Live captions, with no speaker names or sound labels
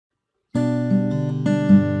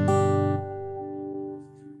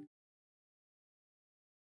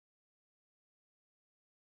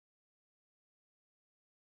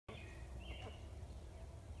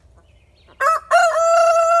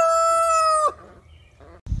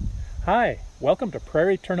Hi, welcome to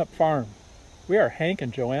Prairie Turnip Farm. We are Hank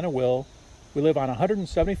and Joanna Will. We live on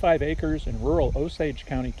 175 acres in rural Osage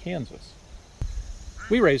County, Kansas.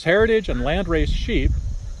 We raise heritage and land-raised sheep,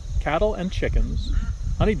 cattle and chickens,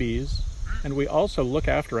 honeybees, and we also look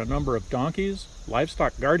after a number of donkeys,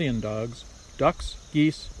 livestock guardian dogs, ducks,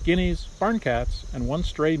 geese, guineas, barn cats, and one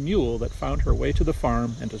stray mule that found her way to the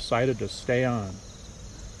farm and decided to stay on.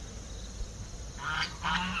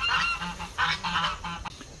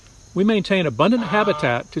 We maintain abundant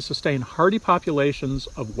habitat to sustain hardy populations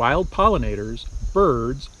of wild pollinators,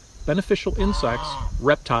 birds, beneficial insects,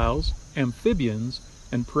 reptiles, amphibians,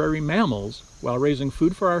 and prairie mammals while raising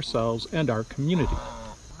food for ourselves and our community.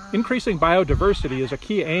 Increasing biodiversity is a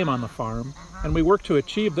key aim on the farm, and we work to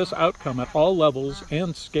achieve this outcome at all levels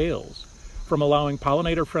and scales, from allowing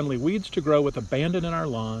pollinator-friendly weeds to grow with abandon in our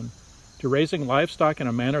lawn, to raising livestock in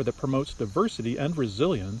a manner that promotes diversity and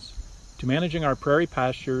resilience, to managing our prairie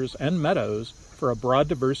pastures and meadows for a broad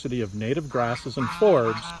diversity of native grasses and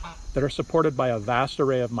forbs that are supported by a vast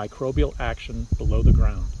array of microbial action below the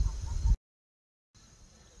ground.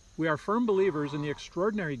 We are firm believers in the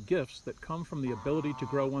extraordinary gifts that come from the ability to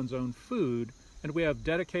grow one's own food, and we have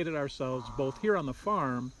dedicated ourselves both here on the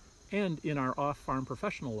farm and in our off-farm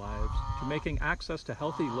professional lives to making access to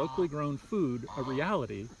healthy, locally grown food a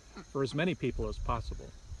reality for as many people as possible.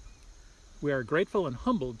 We are grateful and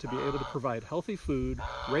humbled to be able to provide healthy food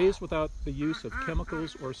raised without the use of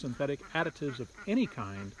chemicals or synthetic additives of any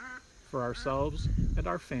kind for ourselves and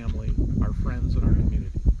our family, our friends, and our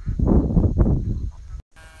community.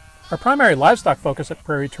 Our primary livestock focus at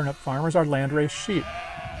Prairie Turnip Farm is our land-raised sheep.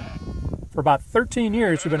 For about 13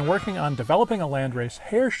 years, we've been working on developing a land-raised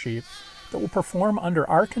hair sheep that will perform under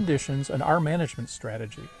our conditions and our management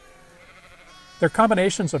strategy. They're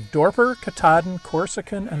combinations of Dorper, Katahdin,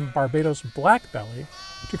 Corsican, and Barbados blackbelly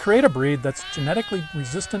to create a breed that's genetically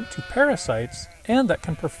resistant to parasites and that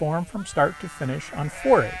can perform from start to finish on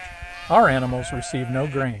forage. Our animals receive no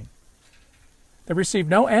grain. They receive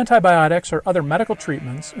no antibiotics or other medical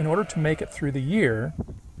treatments in order to make it through the year,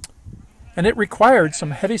 and it required some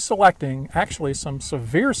heavy selecting, actually some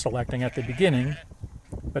severe selecting at the beginning,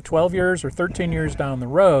 but 12 years or 13 years down the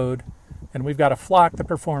road, and we've got a flock that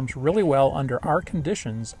performs really well under our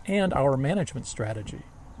conditions and our management strategy.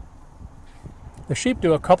 The sheep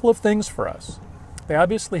do a couple of things for us. They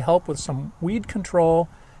obviously help with some weed control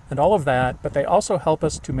and all of that, but they also help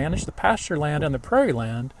us to manage the pasture land and the prairie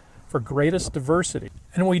land for greatest diversity.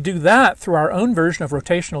 And we do that through our own version of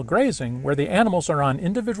rotational grazing, where the animals are on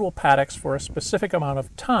individual paddocks for a specific amount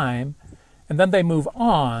of time, and then they move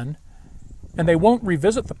on, and they won't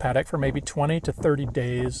revisit the paddock for maybe 20 to 30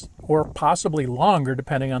 days, or possibly longer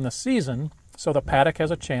depending on the season, so the paddock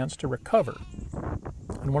has a chance to recover.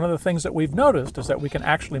 And one of the things that we've noticed is that we can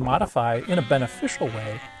actually modify, in a beneficial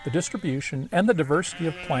way, the distribution and the diversity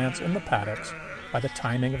of plants in the paddocks by the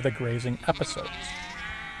timing of the grazing episodes.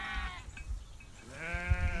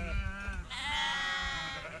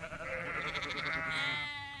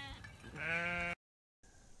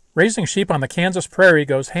 Raising sheep on the Kansas prairie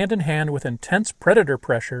goes hand in hand with intense predator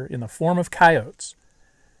pressure in the form of coyotes.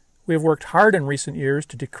 We have worked hard in recent years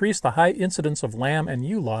to decrease the high incidence of lamb and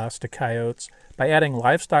ewe loss to coyotes by adding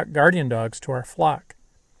livestock guardian dogs to our flock.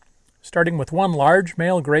 Starting with one large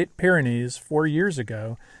male Great Pyrenees 4 years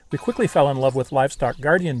ago, we quickly fell in love with livestock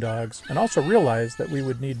guardian dogs and also realized that we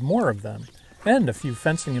would need more of them, and a few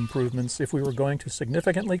fencing improvements if we were going to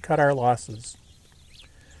significantly cut our losses.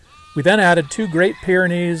 We then added 2 Great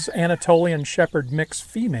Pyrenees Anatolian Shepherd mix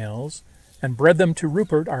females and bred them to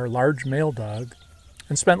Rupert, our large male dog,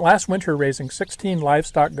 and spent last winter raising 16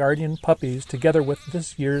 livestock guardian puppies together with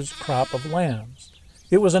this year's crop of lambs.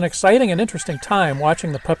 It was an exciting and interesting time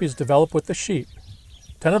watching the puppies develop with the sheep.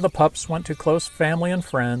 10 of the pups went to close family and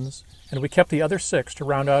friends, and we kept the other 6 to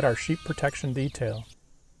round out our sheep protection detail.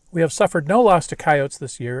 We have suffered no loss to coyotes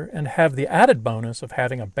this year and have the added bonus of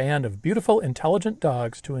having a band of beautiful, intelligent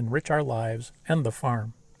dogs to enrich our lives and the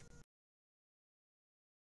farm.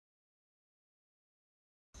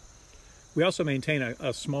 We also maintain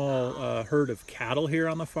a small herd of cattle here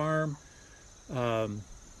on the farm.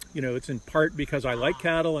 It's in part because I like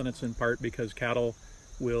cattle, and it's in part because cattle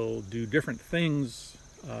will do different things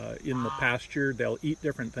in the pasture. They'll eat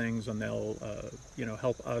different things, and they'll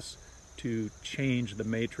help us to change the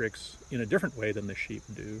matrix in a different way than the sheep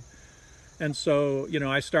do. And so,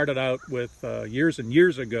 I started out with years and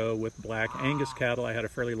years ago with black Angus cattle. I had a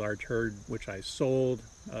fairly large herd, which I sold.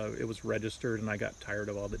 It was registered, and I got tired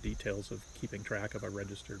of all the details of keeping track of a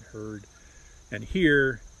registered herd. And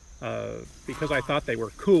here, because I thought they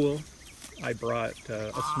were cool, I brought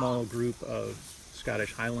a small group of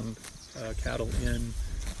Scottish Highland cattle in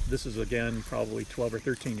This is again probably 12 or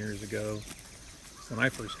 13 years ago when I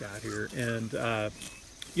first got here, and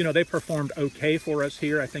you know, they performed okay for us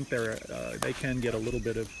here. I think they can get a little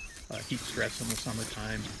bit of heat stress in the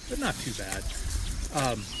summertime, but not too bad.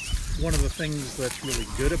 One of the things that's really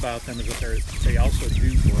good about them is that they also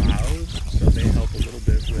do browse, so they help a little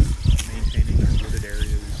bit with maintaining our wooded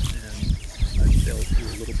areas, and they'll do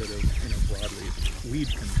a little bit of, you know, broadleaf weed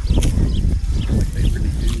control, like they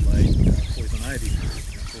really do, like poison ivy, for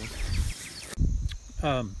example.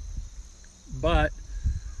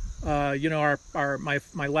 You know,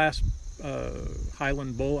 my last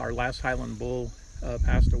Highland bull, our last Highland bull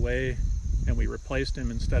passed away, and we replaced him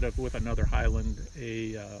instead of with another Highland,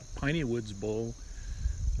 a Piney Woods bull,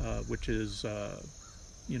 which is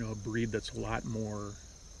you know, a breed that's a lot more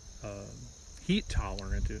heat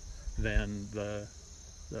tolerant than the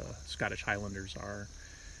Scottish Highlanders are.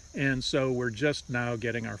 And so we're just now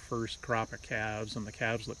getting our first crop of calves, and the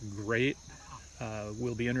calves look great.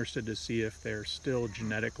 We'll be interested to see if they're still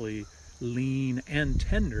genetically lean and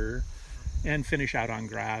tender and finish out on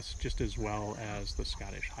grass just as well as the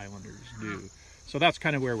Scottish Highlanders do. So that's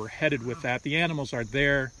kind of where we're headed with that. The animals are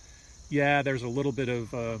there. Yeah, there's a little bit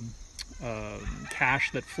of cash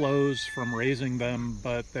that flows from raising them,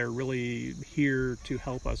 but they're really here to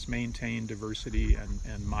help us maintain diversity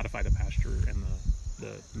and modify the pasture and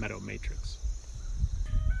the meadow matrix.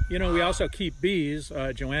 You know, we also keep bees.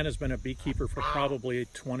 Joanna's been a beekeeper for probably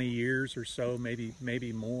 20 years or so,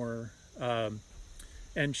 maybe more.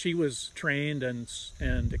 And she was trained and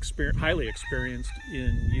highly experienced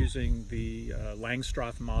in using the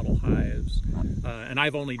Langstroth model hives. And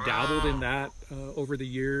I've only dabbled in that over the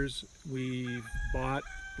years. We've bought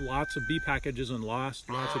lots of bee packages and lost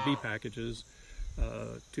lots of bee packages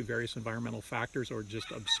to various environmental factors or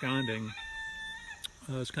just absconding.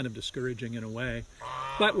 It's kind of discouraging in a way.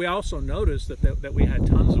 But we also noticed that we had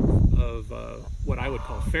tons of what I would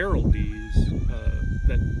call feral bees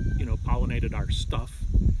that, you know, pollinated our stuff,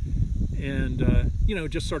 and you know,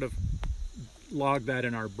 just sort of logged that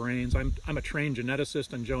in our brains. I'm a trained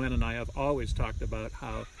geneticist, and Joanne and I have always talked about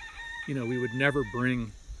how, you know, we would never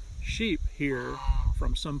bring sheep here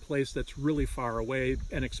from some place that's really far away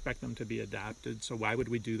and expect them to be adapted. So why would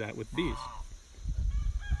we do that with bees?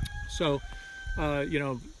 So you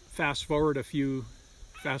know, fast forward a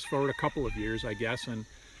couple of years, I guess, and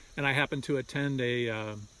I happened to attend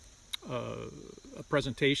a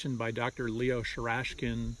presentation by Dr. Leo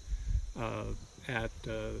Sharashkin at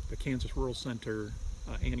the Kansas Rural Center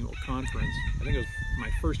annual conference. I think it was my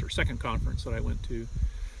first or second conference that I went to,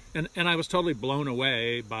 and I was totally blown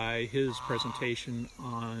away by his presentation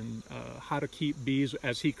on how to keep bees,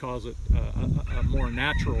 as he calls it, a more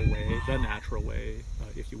natural way, the natural way,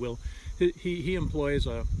 if you will. He employs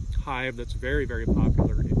a hive that's very, very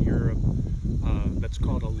popular in Europe that's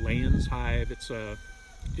called a Lands hive.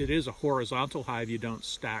 It is a horizontal hive. You don't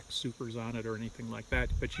stack supers on it or anything like that,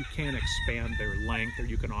 but you can expand their length, or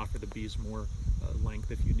you can offer the bees more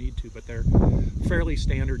length if you need to. But they're fairly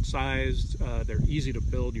standard sized. They're easy to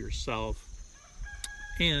build yourself.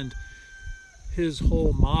 And his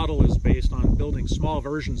whole model is based on building small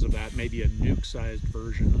versions of that, maybe a nuke-sized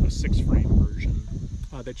version, a 6-frame version,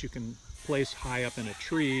 that you can place high up in a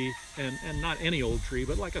tree, and not any old tree,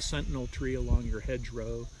 but like a sentinel tree along your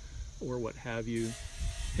hedgerow or what have you,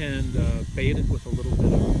 and bait it with a little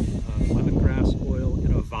bit of lemongrass oil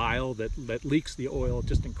in a vial that leaks the oil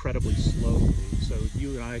just incredibly slowly, so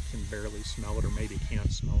you and I can barely smell it, or maybe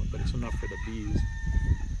can't smell it, but it's enough for the bees.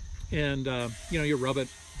 And you know, you rub it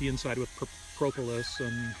the inside with propolis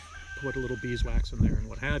and put a little beeswax in there and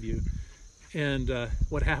what have you. And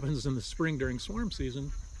what happens in the spring during swarm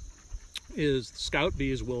season is scout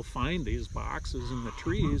bees will find these boxes in the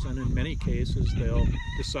trees, and in many cases they'll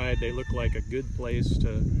decide they look like a good place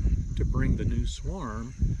to bring the new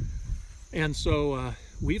swarm. And so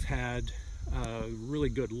we've had really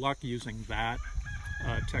good luck using that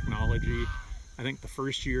technology. I think the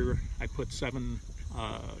first year I put 7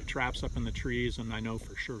 traps up in the trees, and I know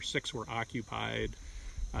for sure 6 were occupied.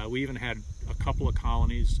 We even had a couple of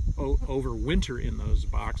colonies over winter in those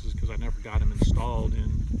boxes because I never got them installed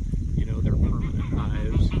in, you know, their permanent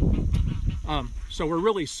hives. So we're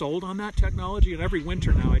really sold on that technology, and every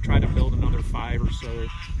winter now I try to build another 5 or so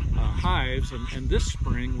hives. And this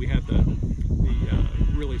spring we had the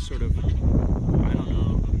really sort of, I don't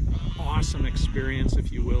know, awesome experience,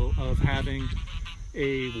 if you will, of having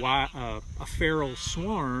a feral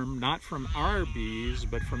swarm, not from our bees,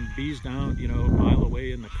 but from bees down, you know, a mile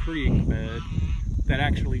away in the creek bed, that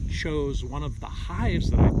actually chose one of the hives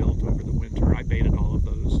that I built over the winter. I baited all of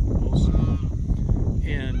those also.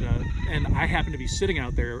 And I happened to be sitting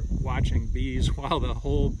out there watching bees while the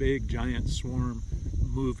whole big giant swarm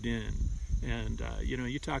moved in. And you know,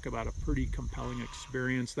 you talk about a pretty compelling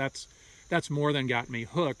experience. That's more than got me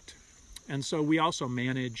hooked. And so we also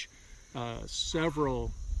manage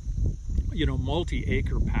several, you know,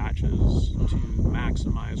 multi-acre patches to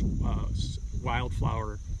maximize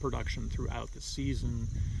wildflower production throughout the season,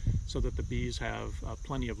 so that the bees have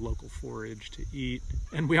plenty of local forage to eat.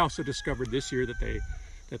 And we also discovered this year that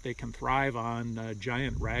they can thrive on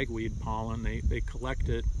giant ragweed pollen. They collect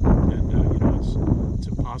it, and you know, it's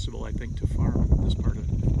impossible, I think, to farm in this part of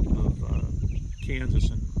Kansas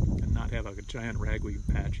and not have a giant ragweed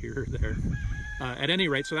patch here or there. At any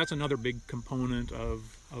rate, so that's another big component of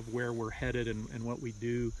where we're headed and what we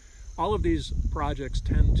do. All of these projects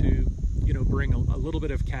tend to, you know, bring a little bit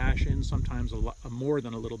of cash in, sometimes more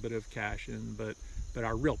than a little bit of cash in, but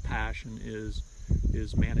our real passion is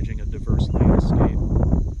managing a diverse landscape.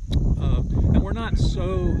 And we're not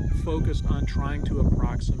so focused on trying to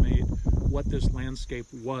approximate what this landscape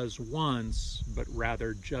was once, but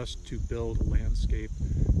rather just to build a landscape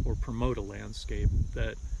or promote a landscape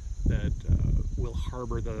that will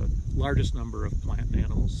harbor the largest number of plant and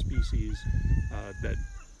animal species that,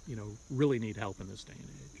 you know, really need help in this day and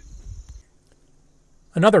age.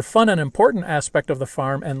 Another fun and important aspect of the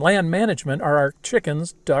farm and land management are our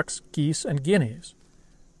chickens, ducks, geese, and guineas.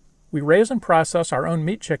 We raise and process our own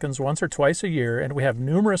meat chickens once or twice a year, and we have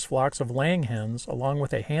numerous flocks of laying hens, along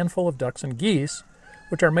with a handful of ducks and geese,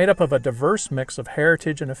 which are made up of a diverse mix of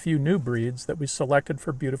heritage and a few new breeds that we selected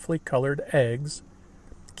for beautifully colored eggs,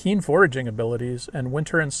 keen foraging abilities, and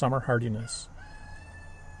winter and summer hardiness.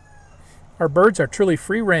 Our birds are truly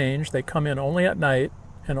free range. They come in only at night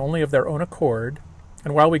and only of their own accord,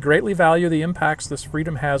 and while we greatly value the impacts this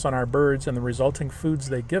freedom has on our birds and the resulting foods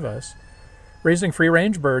they give us, raising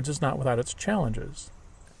free-range birds is not without its challenges.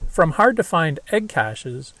 From hard-to-find egg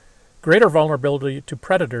caches, greater vulnerability to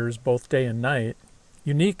predators both day and night,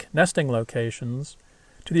 unique nesting locations,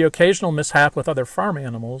 to the occasional mishap with other farm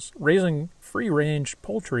animals, raising free-range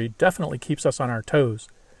poultry definitely keeps us on our toes.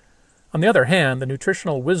 On the other hand, the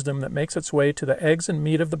nutritional wisdom that makes its way to the eggs and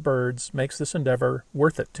meat of the birds makes this endeavor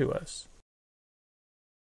worth it to us.